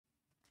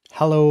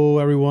Hello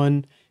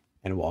everyone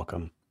and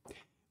welcome.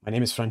 My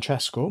name is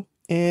Francesco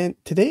and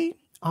today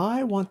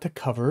I want to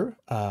cover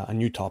a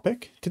new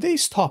topic.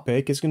 Today's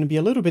topic is going to be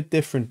a little bit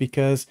different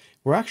because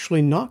we're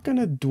actually not going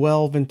to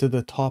delve into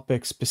the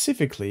topic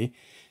specifically.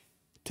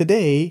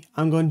 Today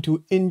I'm going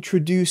to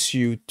introduce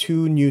you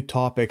to new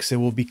topics that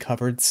will be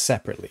covered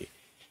separately,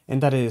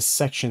 and that is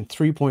section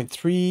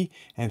 3.3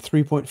 and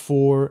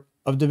 3.4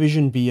 of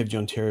Division B of the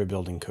Ontario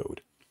Building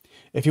Code.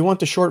 If you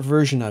want the short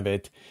version of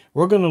it,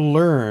 we're going to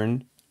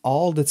learn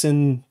all that's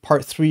in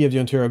part 3 of the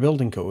Ontario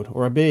Building Code,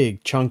 or a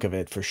big chunk of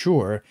it for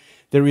sure,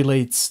 that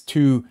relates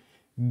to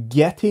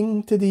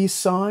getting to these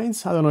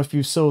signs. I don't know if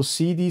you so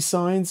see these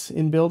signs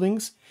in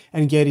buildings,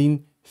 and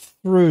getting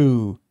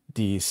through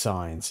these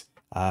signs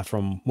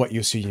from what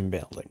you see in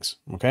buildings.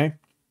 Okay,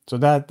 so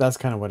that's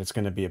kind of what it's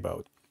going to be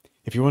about.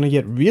 If you want to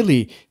get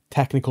really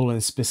technical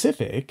and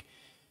specific,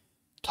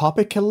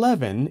 topic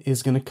 11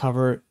 is going to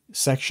cover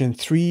section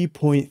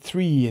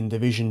 3.3 in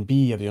Division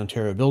B of the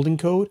Ontario Building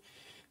Code.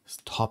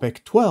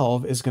 Topic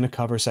 12 is going to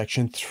cover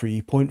section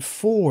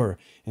 3.4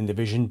 in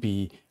Division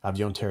B of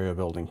the Ontario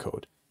Building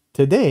Code.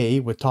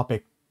 Today, with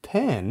topic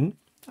 10,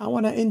 I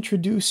want to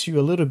introduce you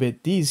a little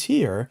bit these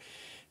here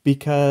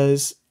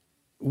because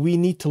we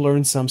need to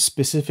learn some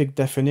specific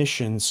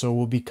definitions so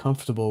we'll be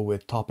comfortable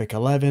with topic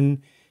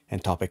 11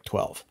 and topic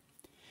 12.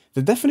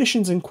 The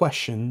definitions in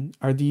question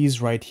are these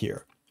right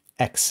here: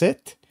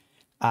 exit,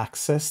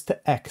 access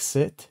to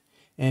exit,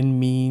 and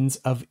means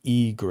of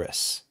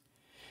egress.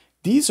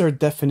 These are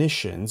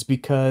definitions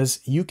because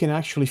you can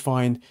actually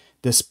find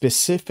the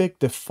specific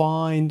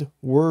defined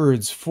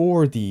words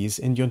for these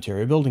in the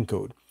Ontario Building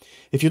Code.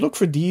 If you look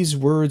for these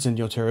words in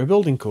the Ontario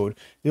Building Code,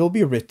 they'll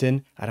be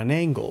written at an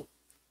angle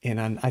in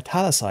an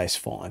italicized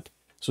font.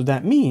 So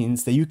that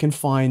means that you can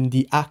find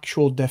the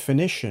actual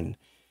definition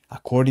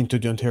according to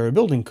the Ontario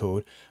Building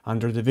Code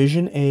under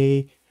Division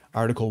A,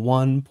 Article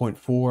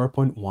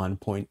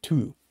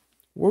 1.4.1.2.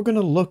 We're going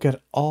to look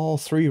at all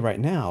three right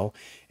now,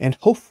 and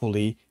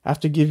hopefully,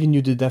 after giving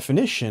you the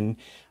definition,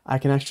 I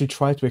can actually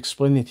try to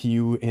explain it to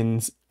you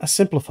in a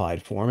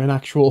simplified form, in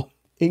actual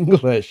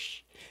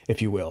English, if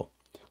you will.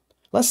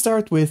 Let's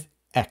start with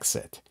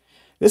exit.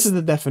 This is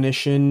the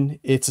definition.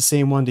 It's the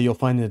same one that you'll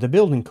find in the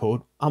building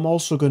code. I'm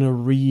also going to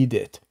read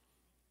it.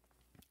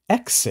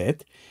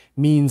 Exit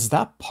means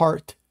that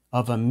part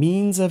of a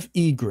means of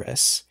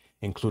egress,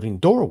 including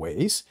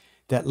doorways,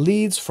 that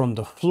leads from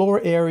the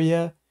floor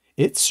area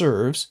it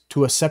serves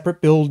to a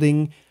separate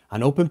building,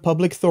 an open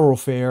public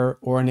thoroughfare,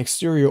 or an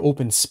exterior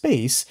open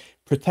space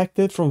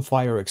protected from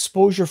fire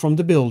exposure from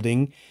the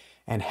building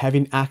and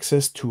having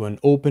access to an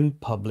open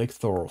public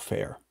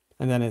thoroughfare.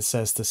 And then it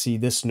says to see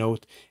this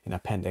note in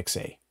Appendix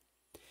A.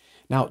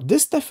 Now,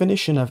 this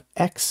definition of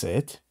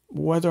exit,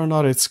 whether or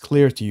not it's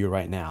clear to you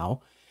right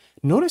now,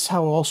 notice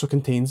how it also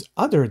contains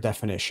other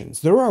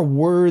definitions. There are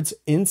words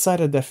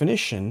inside a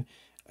definition,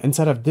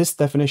 inside of this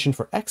definition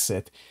for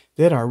exit,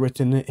 that are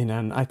written in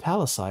an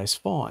italicized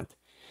font.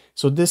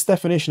 So this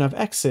definition of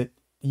exit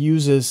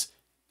uses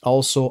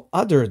also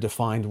other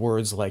defined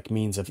words like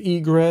means of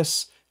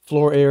egress,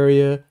 floor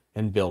area,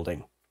 and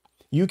building.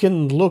 You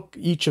can look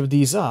each of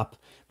these up,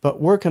 but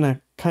we're going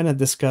to kind of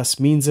discuss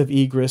means of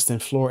egress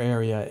and floor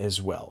area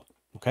as well.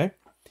 Okay?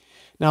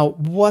 Now,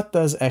 what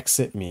does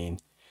exit mean?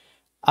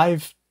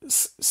 I've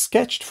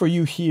sketched for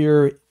you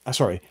here.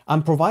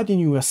 I'm providing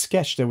you a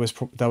sketch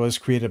that was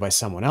created by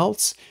someone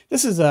else.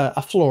 This is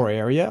a floor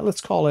area. Let's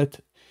call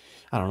it,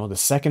 I don't know, the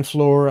second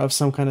floor of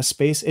some kind of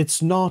space.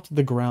 It's not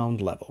the ground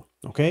level,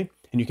 okay?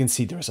 And you can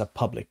see there's a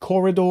public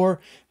corridor.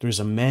 There's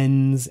a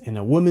men's and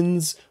a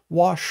women's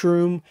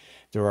washroom.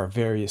 There are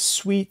various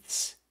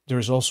suites.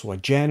 There's also a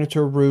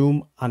janitor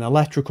room, an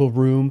electrical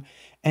room,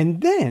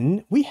 and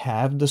then we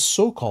have the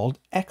so-called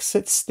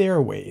exit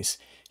stairways.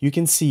 You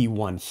can see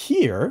one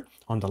here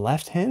on the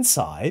left-hand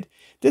side.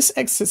 This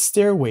exit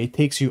stairway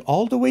takes you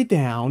all the way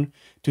down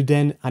to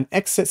then an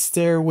exit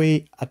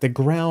stairway at the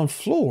ground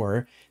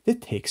floor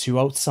that takes you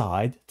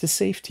outside to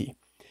safety.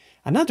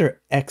 Another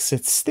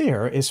exit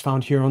stair is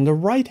found here on the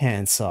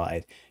right-hand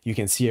side. You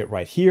can see it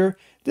right here.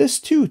 This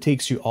too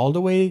takes you all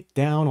the way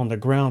down on the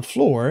ground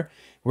floor,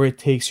 where it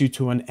takes you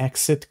to an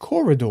exit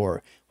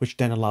corridor, which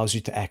then allows you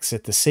to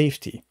exit to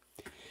safety.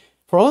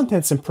 For all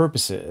intents and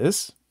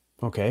purposes,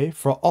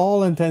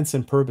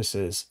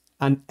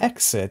 an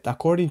exit,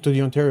 according to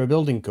the Ontario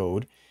Building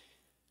Code,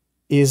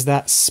 is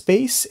that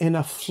space in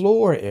a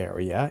floor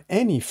area,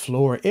 any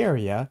floor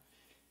area,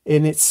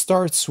 and it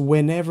starts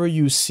whenever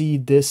you see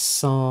this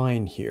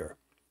sign here.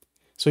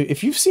 So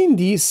if you've seen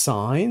these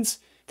signs,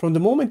 from the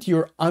moment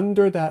you're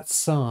under that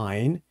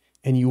sign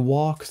and you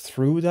walk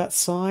through that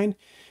sign,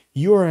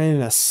 you are in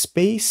a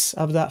space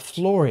of that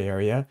floor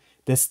area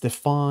that's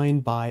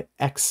defined by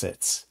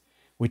exits,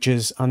 which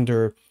is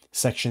under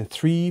section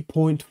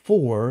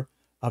 3.4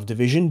 of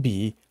Division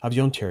B of the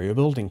Ontario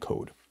Building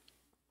Code.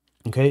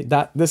 Okay,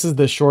 this is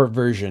the short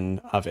version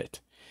of it.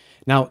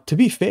 Now, to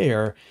be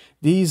fair,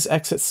 these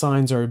exit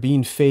signs are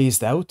being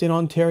phased out in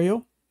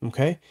Ontario,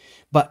 okay?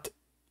 But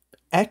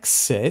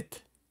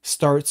exit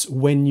starts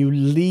when you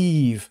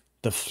leave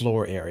the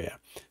floor area.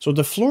 So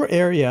the floor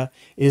area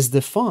is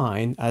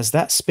defined as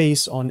that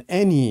space on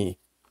any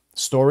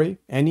story,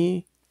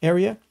 any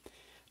area,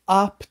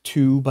 up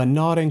to but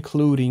not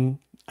including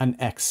an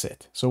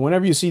exit. So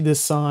whenever you see this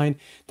sign,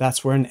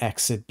 that's where an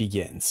exit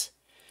begins.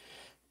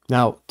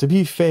 Now, to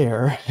be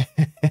fair,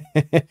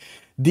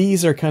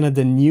 these are kind of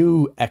the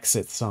new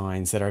exit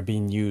signs that are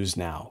being used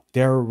now.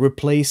 They're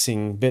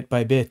replacing bit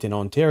by bit in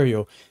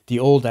Ontario the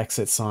old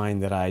exit sign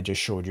that I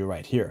just showed you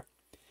right here.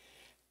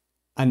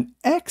 An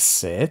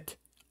exit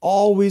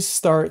always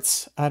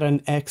starts at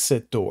an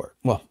exit door.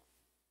 Well,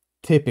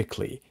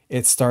 typically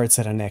it starts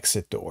at an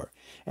exit door.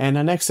 And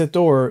an exit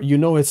door, you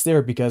know it's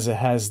there because it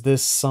has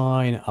this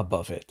sign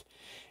above it.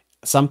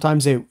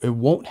 Sometimes it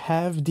won't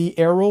have the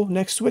arrow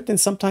next to it, and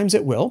sometimes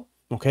it will,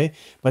 okay?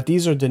 But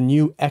these are the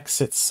new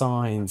exit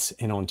signs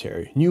in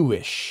Ontario,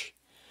 newish.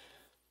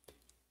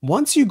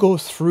 Once you go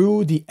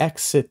through the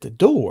exit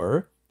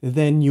door,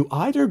 then you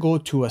either go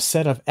to a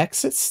set of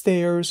exit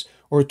stairs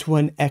or to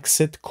an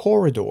exit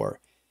corridor.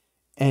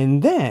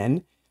 And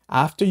then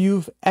after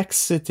you've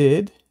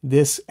exited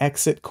this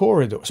exit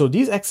corridor, so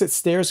these exit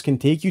stairs can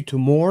take you to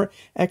more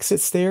exit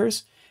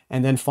stairs,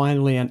 and then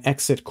finally an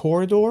exit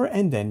corridor,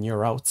 and then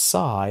you're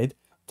outside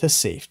to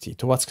safety,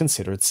 to what's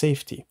considered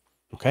safety.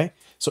 Okay,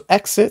 so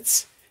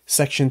exits,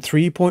 section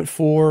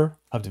 3.4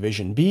 of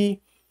Division B,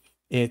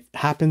 it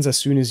happens as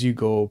soon as you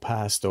go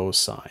past those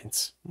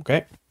signs.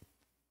 Okay,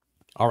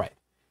 all right.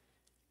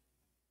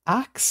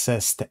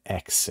 Access to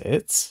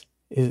exits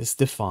is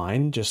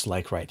defined just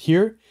like right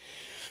here.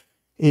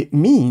 It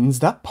means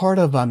that part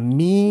of a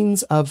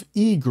means of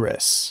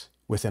egress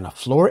within a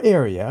floor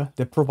area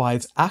that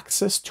provides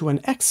access to an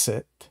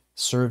exit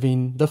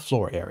serving the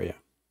floor area.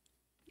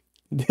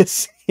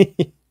 This,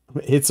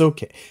 it's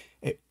okay.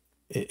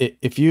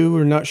 If you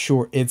are not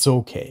sure, it's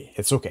okay.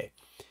 It's okay.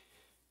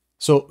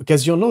 So,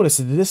 because you'll notice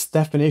that this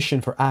definition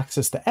for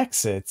access to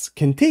exits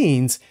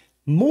contains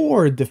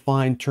more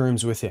defined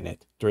terms within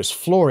it. There is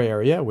floor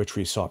area, which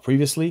we saw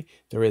previously.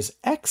 There is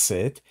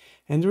exit,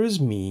 and there is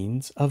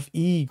means of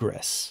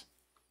egress.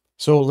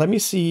 So let me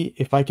see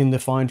if I can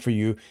define for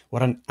you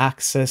what an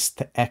access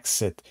to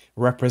exit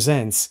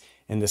represents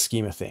in the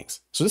scheme of things.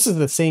 So this is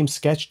the same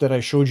sketch that I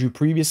showed you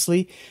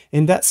previously.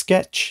 In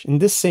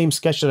this same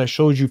sketch that I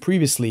showed you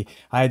previously,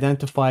 I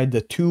identified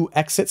the 2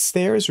 exit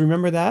stairs.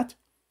 Remember that?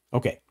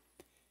 Okay.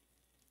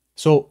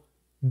 So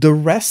the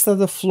rest of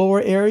the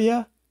floor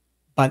area,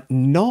 but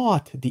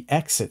not the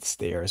exit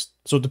stairs.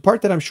 So the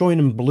part that I'm showing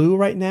in blue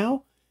right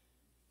now,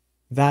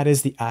 that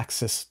is the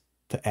access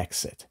to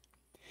exit.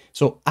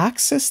 So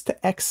access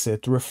to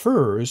exit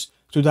refers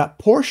to that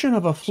portion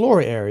of a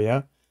floor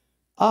area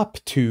up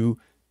to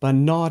but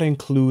not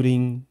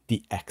including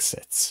the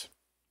exits.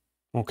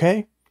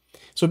 Okay?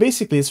 So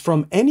basically it's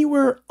from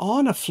anywhere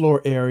on a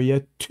floor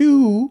area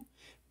to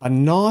but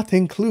not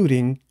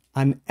including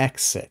an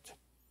exit.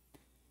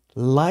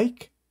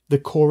 Like the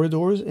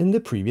corridors in the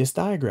previous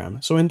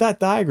diagram. So in that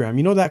diagram,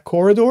 you know that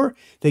corridor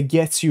that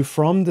gets you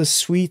from the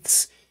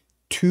suites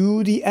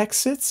to the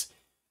exits?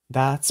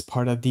 That's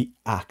part of the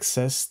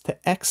access to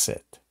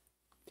exit.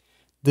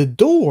 The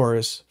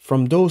doors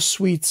from those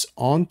suites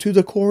onto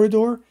the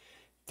corridor,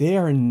 they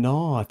are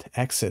not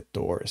exit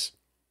doors.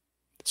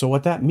 So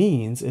what that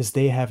means is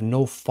they have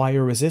no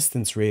fire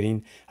resistance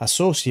rating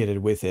associated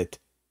with it,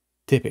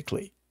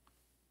 typically.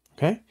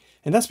 Okay?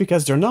 And that's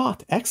because they're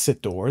not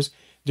exit doors.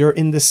 They're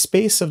in the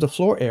space of the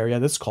floor area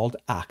that's called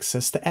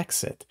access to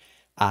exit.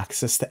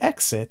 Access to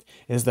exit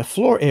is the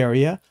floor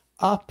area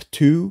up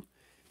to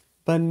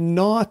but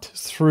not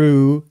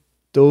through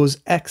those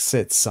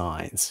exit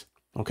signs,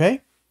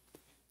 okay?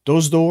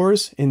 Those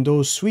doors in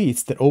those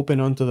suites that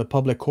open onto the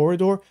public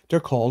corridor, they're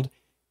called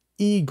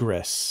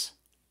egress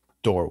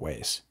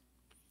doorways.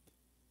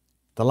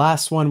 The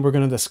last one we're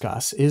going to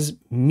discuss is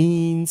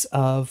means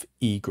of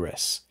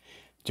egress.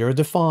 They're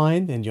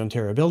defined in the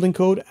Ontario Building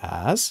Code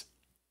as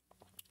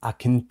a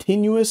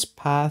continuous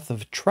path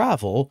of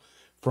travel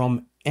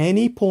from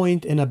any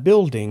point in a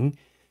building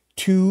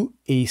to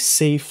a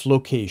safe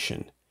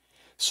location.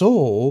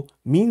 So,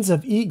 means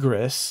of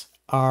egress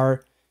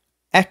are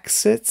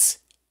exits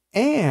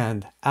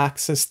and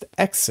access to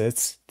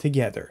exits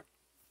together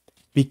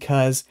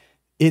because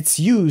it's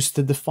used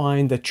to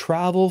define the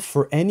travel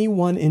for any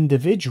one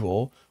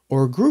individual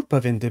or group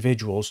of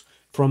individuals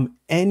from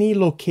any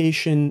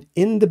location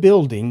in the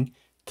building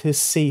to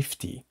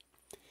safety.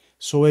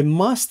 So it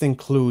must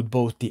include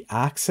both the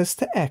access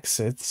to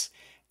exits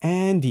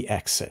and the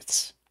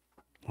exits.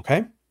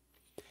 Okay?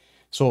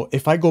 So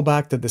if I go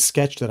back to the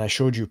sketch that I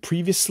showed you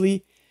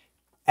previously,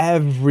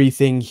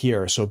 everything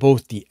here, so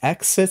both the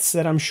exits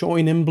that I'm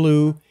showing in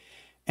blue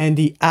and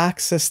the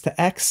access to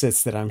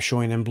exits that I'm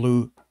showing in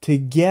blue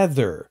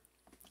together,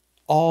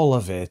 all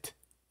of it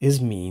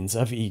is means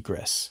of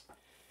egress.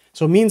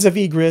 So means of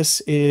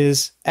egress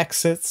is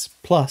exits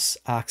plus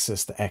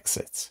access to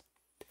exits.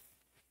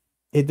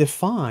 It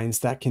defines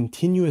that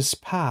continuous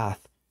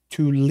path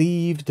to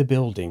leave the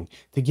building,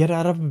 to get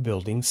out of a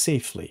building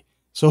safely.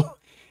 So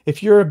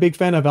If you're a big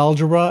fan of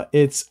algebra,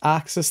 it's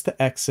access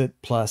to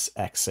exit plus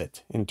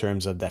exit in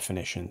terms of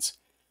definitions.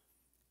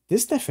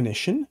 This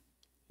definition,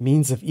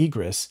 means of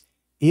egress,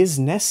 is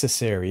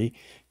necessary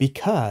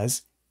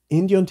because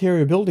in the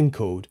Ontario Building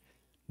Code,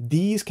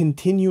 these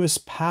continuous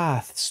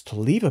paths to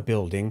leave a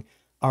building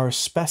are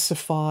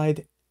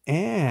specified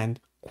and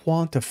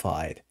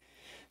quantified.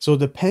 So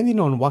depending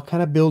on what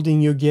kind of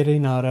building you're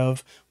getting out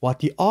of, what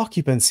the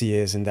occupancy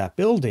is in that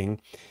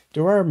building,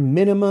 there are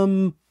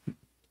minimum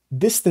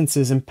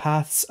distances and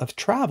paths of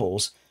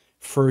travels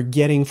for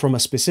getting from a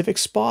specific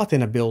spot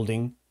in a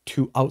building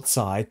to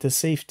outside to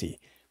safety.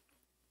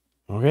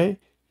 Okay,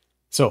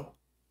 so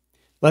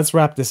let's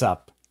wrap this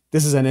up.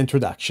 This is an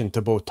introduction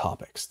to both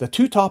topics. The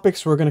two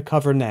topics we're going to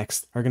cover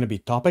next are going to be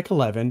topic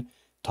 11,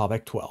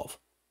 topic 12.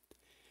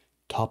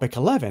 Topic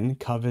 11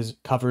 covers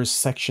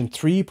section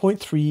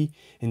 3.3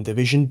 in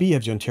Division B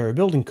of the Ontario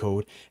Building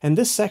Code, and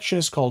this section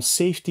is called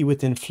Safety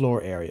Within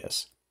Floor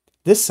Areas.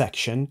 This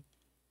section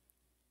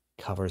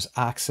covers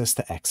access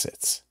to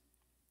exits.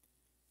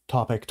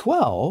 Topic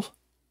 12,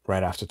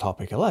 right after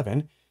topic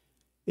 11,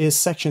 is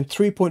section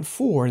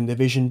 3.4 in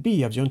Division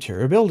B of the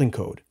Ontario Building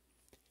Code.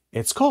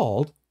 It's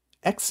called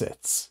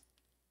Exits,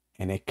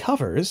 and it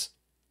covers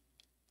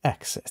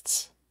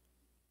exits.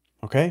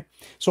 Okay,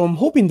 so I'm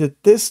hoping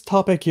that this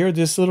topic here,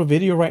 this little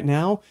video right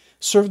now,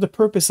 served the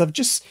purpose of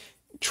just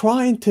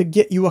trying to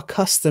get you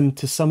accustomed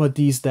to some of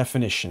these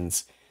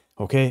definitions.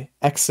 Okay,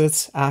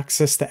 exits,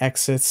 access to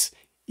exits,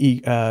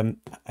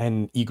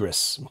 and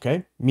egress.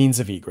 Okay, means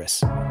of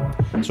egress.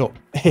 So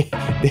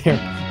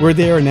we're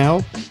there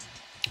now.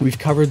 We've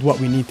covered what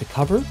we need to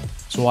cover.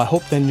 So I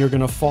hope then you're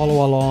going to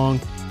follow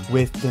along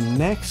with the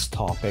next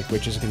topic,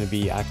 which is going to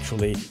be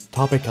actually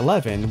topic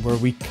 11, where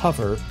we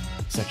cover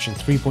section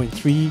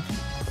 3.3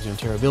 of the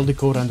Ontario Building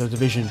Code under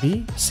Division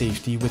B,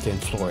 Safety Within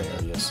Floor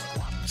Areas.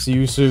 See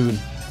you soon.